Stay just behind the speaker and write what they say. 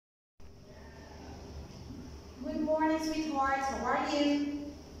sweethearts. How are you?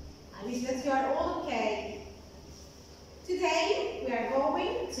 I wish that you are all okay. Today we are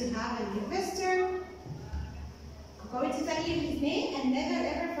going to have a new visitor. I'm going to tell you his name and never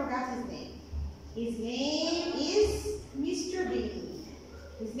ever forget his name. His name is Mr. B.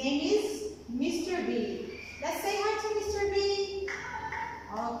 His name is Mr. B. Let's say hi to Mr. B.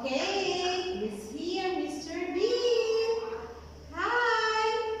 Okay, he's here, Mr. B.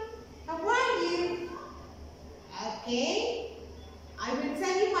 Hi, how are you? Okay, I will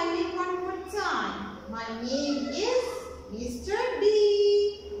tell you my name one more time. My name is Mr. B.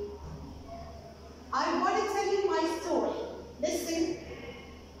 I want to tell you my story. Listen,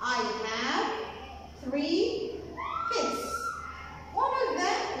 I have 3 kids. One of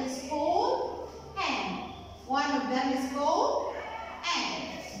them is called Anne. One of them is called Anne.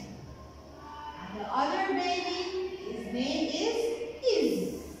 And the other baby, his name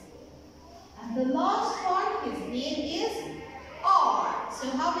is. And the last one, his name is R. So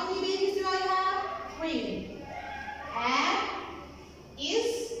how many babies do I have? 3. Anne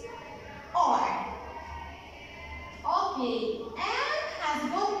is R. Okay, Anne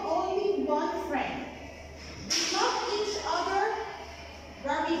has got only one friend. We love each other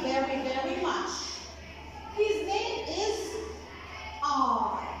very much. His name is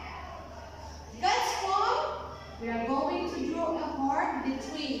R. That's why we are going to draw a heart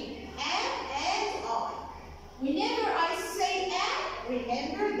between Anne and R. Whenever I say Anne,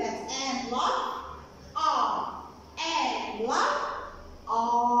 remember that Anne loves R. Anne loves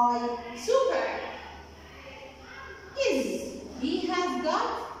I. Super. He has got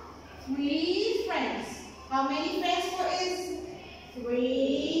 3 friends. How many friends for is?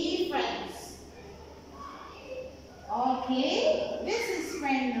 3 friends. Okay, this is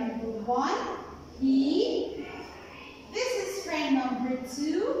friend number 1, he. This is friend number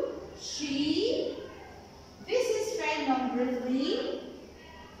 2, she. This is friend number 3,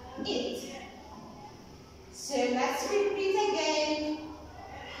 it. So let's repeat again.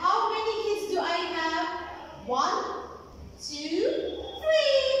 How many kids do I have? 1, 2, 3.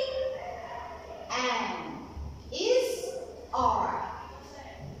 Anne is R.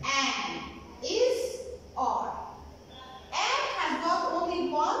 Anne is R. Anne has got only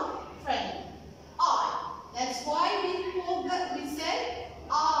one friend, I. That's why we said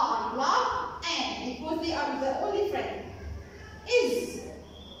I love Anne, because they are the only friend. Is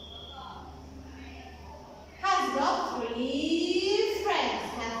has got 3 friends.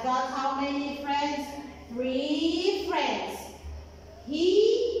 Has got how many friends? 3 friends.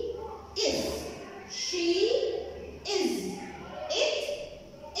 He is. She is. It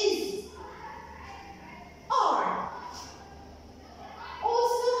is. R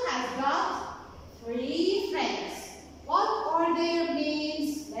also has got 3 friends. What are their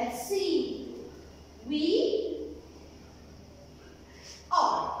names? Let's see. We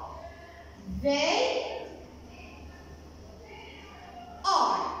are. They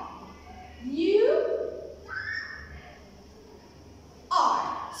are. You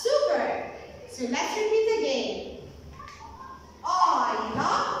are. Super. So let's repeat again. I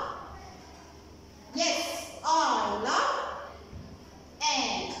love. Yes, I love.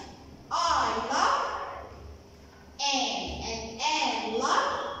 And I love. And love.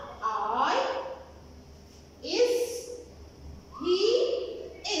 I is. He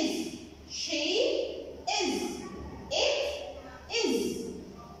is. She is. It is.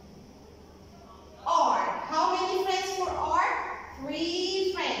 R. How many friends for R?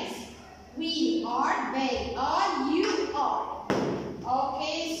 3 friends. We are, they are, you are.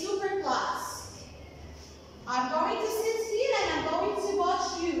 Okay, super class. I'm going to sit here and I'm going to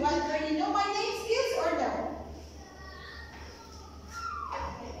watch you. Whether you know my names, kids, or no?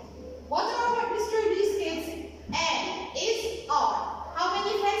 What are Mr. B's kids? Anne is R. How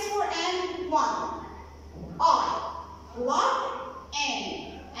many friends for Anne? 1. I love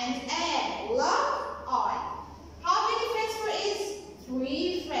Anne. And Anne love I. How many friends for is?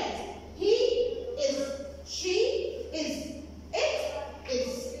 3 friends. He is. She is. It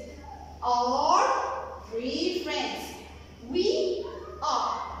is. Are 3 friends. We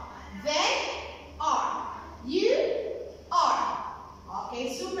are. They are. You are.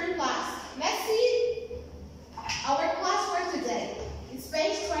 Okay, super class. Let's see our class for today. It's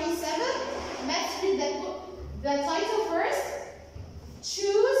page 27. Let's read the title first.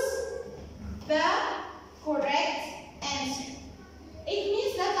 Choose the correct answer. It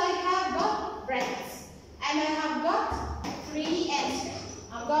means that I have got brackets and I have got 3 answers.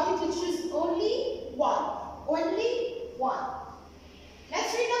 I'm going to choose only one. Only one.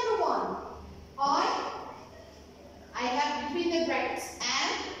 Let's read number 1. I have between the brackets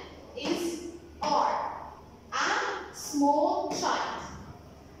and is R. And small child.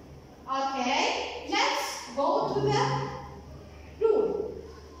 Okay, let's go to the rule.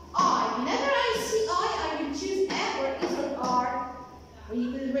 Whenever I see I will choose a or is or are. We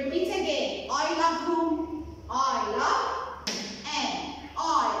will repeat again. I love whom? I love and. I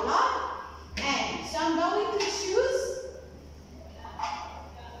love and. So I'm going to choose.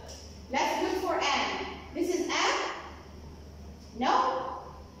 Let's look for and. This is and. No.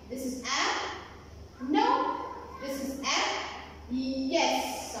 This is and. No. This is and.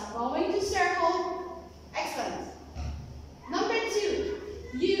 Yes. I'm going to circle. Excellent. Number 2.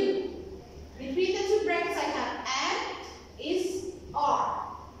 You. Between the two brackets I have and, is,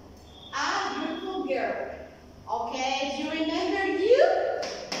 are. A beautiful girl. Okay, do you remember you?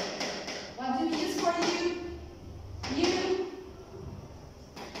 What do we use for you? You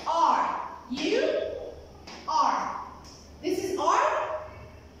are. You are. This is are.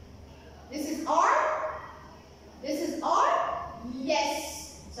 This is are. This is are.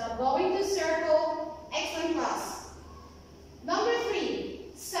 Yes. So I'm going to circle. Excellent class. Number 3.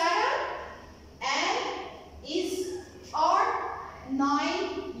 Sarah and is are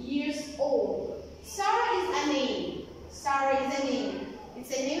 9 years old. Sarah is a name. Sarah is a name.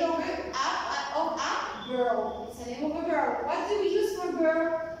 It's a name of a girl. It's a name of a girl. What do we use for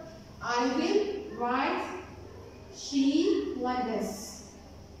girl? I will write she like this.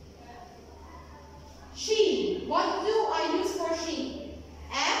 She. What do I use for she?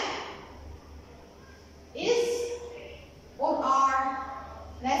 And, is, or are.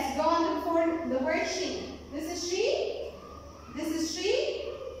 Let's go and look for the word she. This is she. This is she.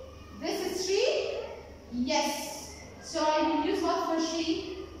 This is she. Yes. So I will use what for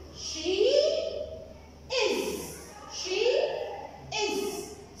she? She is. She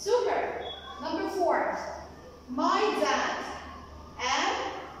is. Super. Number 4. My dad and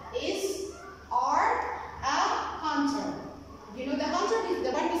is are a hunter. You know the hunter is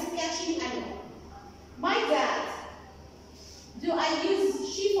the one who is catching animal. My dad. Do I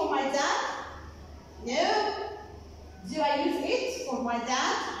use she for my dad? No. Do I use it for my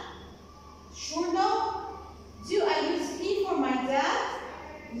dad? Sure no. Do I use he for my dad?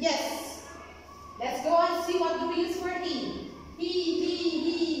 Yes. Let's go and see what do we use for he.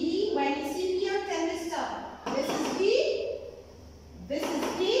 He. When you see here, tell me stop. This is he. This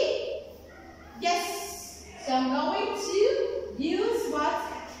is he. Yes. So I'm going to use what?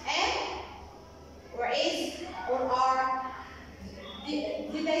 And, or is, or are.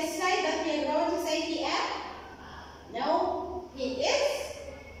 Did I say that we are going to say he am? No. He is?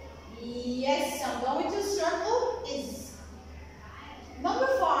 Yes. I'm going to circle is. Number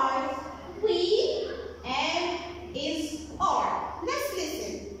 5. We and is are. Let's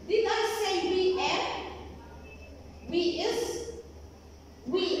listen. Did I say we and? We is?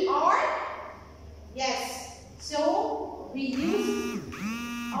 We are? Yes. So we use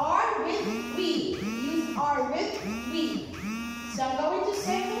are with we. Use are with we. So I'm going to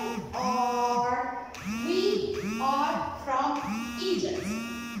say are. We are from Egypt.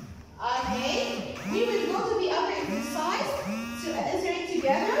 Okay. We will go to the other exercise to answer it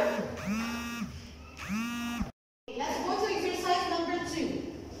together. Let's go to exercise number 2.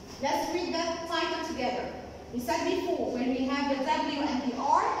 Let's read the title together. We said before, when we have the W and the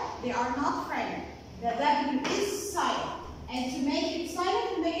R, they are not friends. The W is silent. And to make it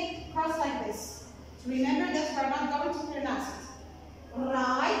silent, we make it cross like this. To remember that we're not going to pronounce it.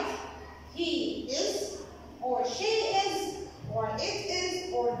 Right. He is, or she is, or it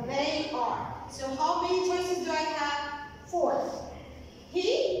is, or they are. So how many choices do I have? 4.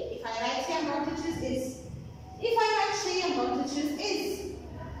 He, if I write he, I'm going to choose is. If I write she, I'm going to choose is.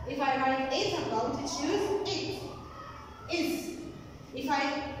 If I write it, I'm going to choose it. Is. If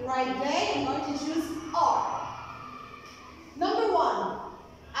I write they, I'm going to choose are. Number 1.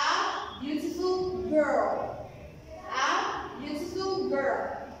 A beautiful girl. A beautiful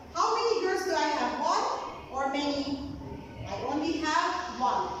girl. How many girls do I have? 1 or many? I only have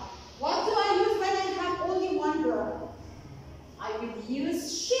 1. What do I use when I have only 1 girl? I will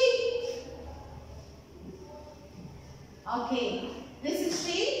use she. Okay, this is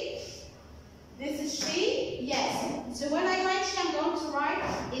she. This is she. Yes. So when I write she, I'm going to write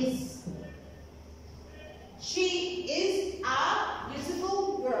is. She is a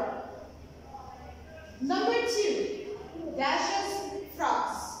beautiful girl. Number 2. Dashes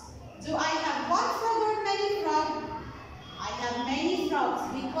frogs. Do I have 1 frog or many frogs? I have many frogs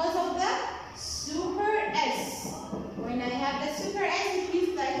because of the super S. When I have the super S, it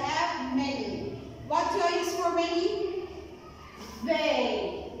means I have many. What do I use for many?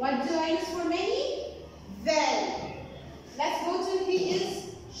 They. What do I use for many? They. Let's go to he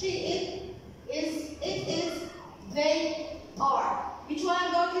is, she is, it is, they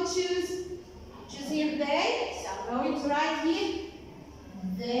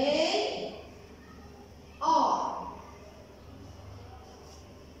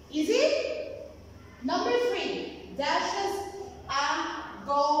Easy? Number 3, dashes a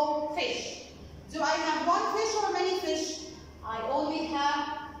goldfish. Do I have one fish or many fish? I only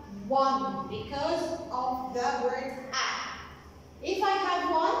have one because of the word a. If I have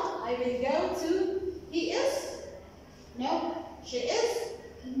one, I will go to he is, no, she is,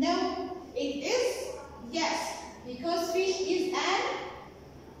 no, it is, yes, because fish is an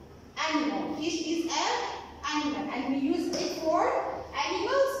animal. Fish is an animal, and we use it for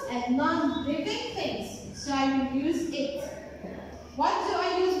animals and non-living things. So I will use it. What do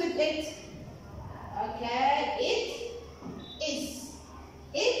I use with it? Okay, it is.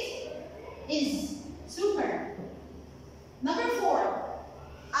 It is. Super. Number 4,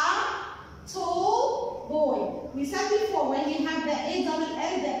 a tall boy. We said before when we have the A double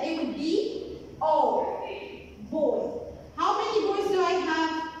L, the A would be O. Boy. How many boys do I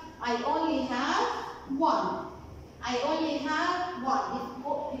have? I only have one. I only have one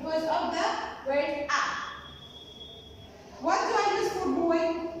because of the word a. What do I use for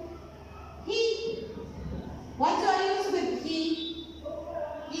boy? He. What do I use with he?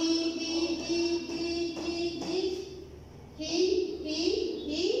 He.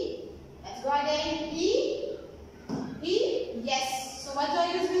 Let's go again. He. Yes. So what do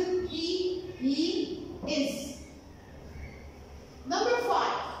I use with he? He is. Number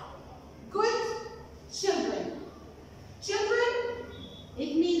 5. Good children. Children,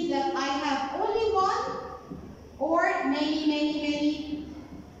 it means that I have only one or many.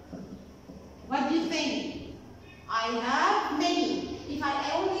 What do you think? I have many. If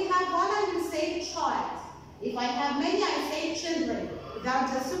I only have one, I will say child. If I have many, I say children without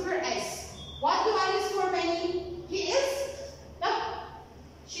the super S. What do I use for many? He is? No.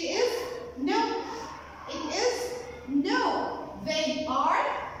 She is? No. It is? No. They are?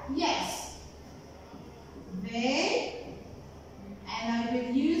 Yes. They, and I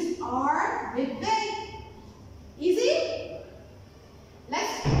will use are with they. Easy?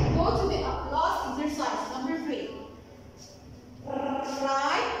 Let's go to the last exercise, number 3.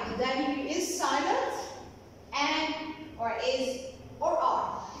 Right, the W is silent, and or is or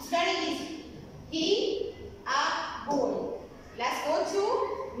are. It's very easy. He, a boy. Let's go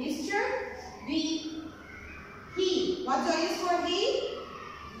to Mr. B. He. What do I use for he?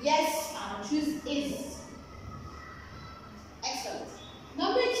 Yes, I'll choose is. Excellent.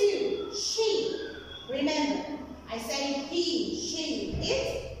 Number 2, she. Remember, I say he, she,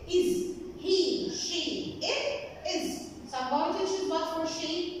 it is. He, she, it is. So I'm going to choose what for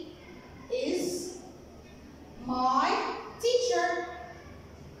she? Is my teacher.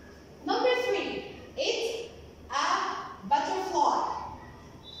 Number 3, it, a butterfly.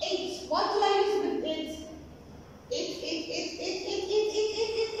 It. What do I use with it? It.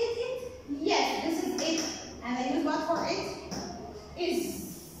 Yes, this is it. And I use what for it?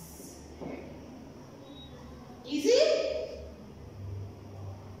 Is. Easy?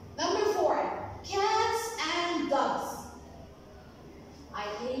 Number 4, cats and dogs. I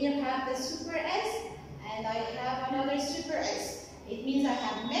here have the super S and I have another super S. It means I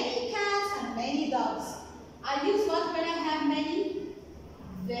have many cats and many dogs. I use what when I have many?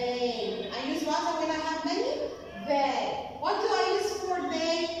 They. I use what when I have many? They. What do I use for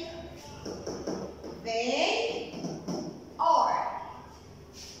they? They are.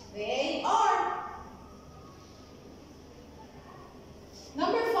 They are.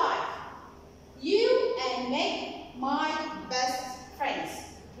 Number 5. You and make my best friends.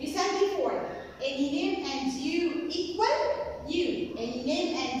 We said before, any name and you equal you. Any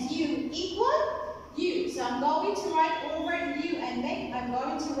name and you equal you. So I'm going to write over you and make, I'm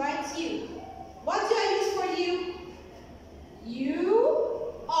going to write you. What do I use for you?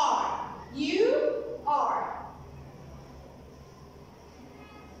 You are. You are.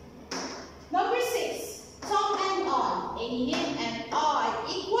 Number 6, Tom and I. Any name and I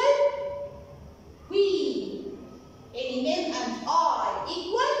equal we. Any name and I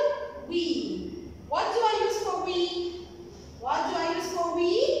equal we. What do I use for we? What do I use for we?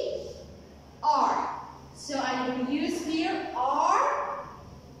 Are. So I will use here are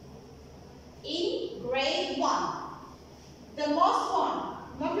in grade 1. The last one,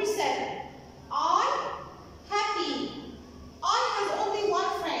 number 7. I'm happy. I have only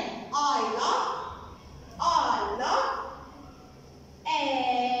one friend. I love,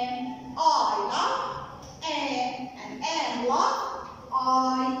 and love,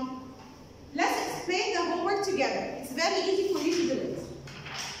 I. Let's explain the homework together. It's very easy for you to do it.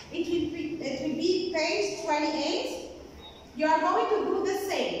 It will be page 28. You are going to do the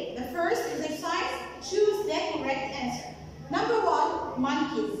same. The first exercise, choose the correct answer. Number 1,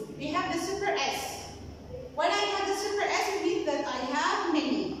 monkeys. We have the super S. When I have the super S, it means that I have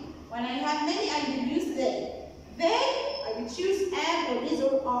many.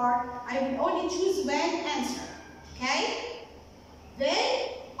 are, I will only choose one answer. Okay?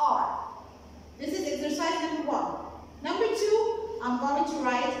 They are. This is exercise number 1. Number 2, I'm going to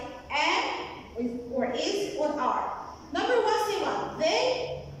write am or is or are. Number 1, say what?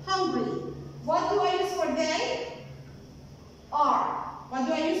 They hungry. What do I use for they? Are. What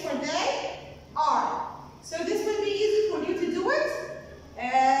do I use for they?